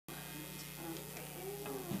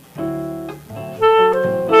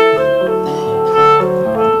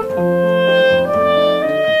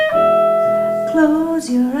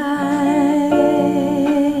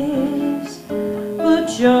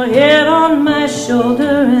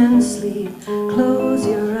shoulder and sleep. Close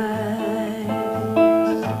your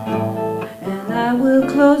eyes, and I will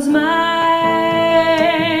close mine.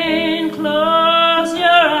 Close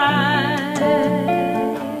your eyes.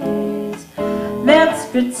 Let's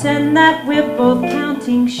pretend that we're both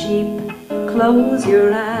counting sheep. Close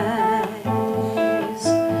your eyes.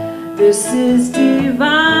 This is divine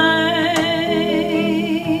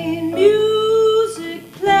music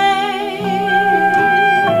playing,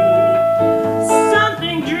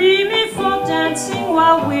 something dreamy for dancing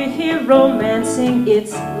while we're here romancing.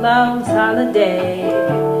 It's love's holiday,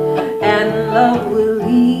 and love will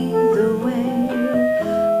lead the way.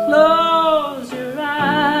 Close your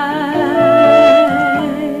eyes.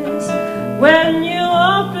 When you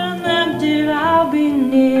open them, dear, I'll be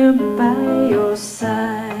near by your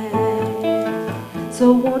side. So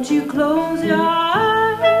won't you close your eyes?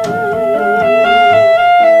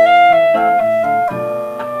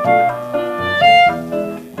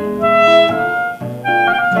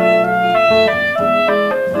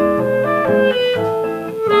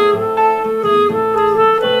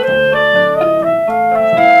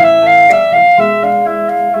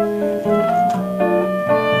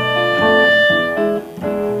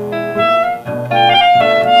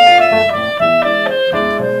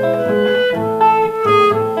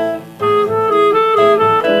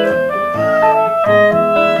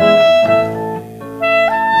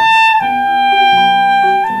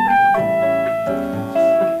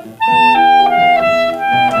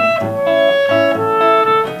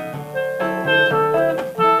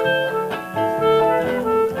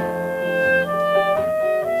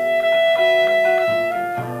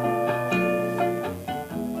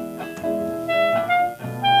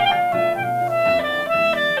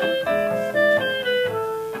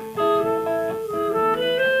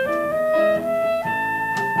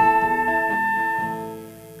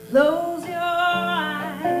 Close your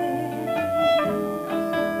eyes.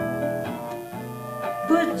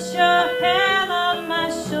 Put your hand on my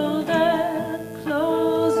shoulder.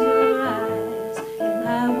 Close your eyes, and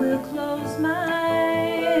I will close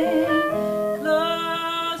mine.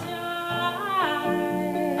 Close your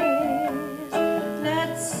eyes.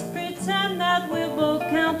 Let's pretend that we're both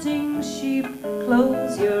counting sheep.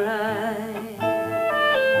 Close your eyes.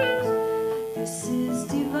 This is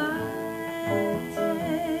divine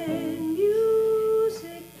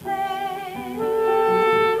music playing,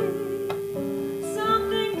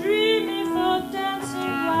 something dreamy for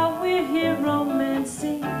dancing while we're here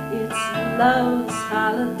romancing. It's love's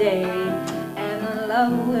holiday, and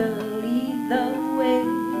love will lead the way.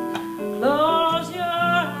 Close your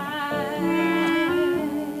eyes.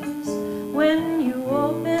 When you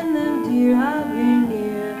open them, dear, I'll be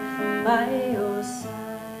near by your side.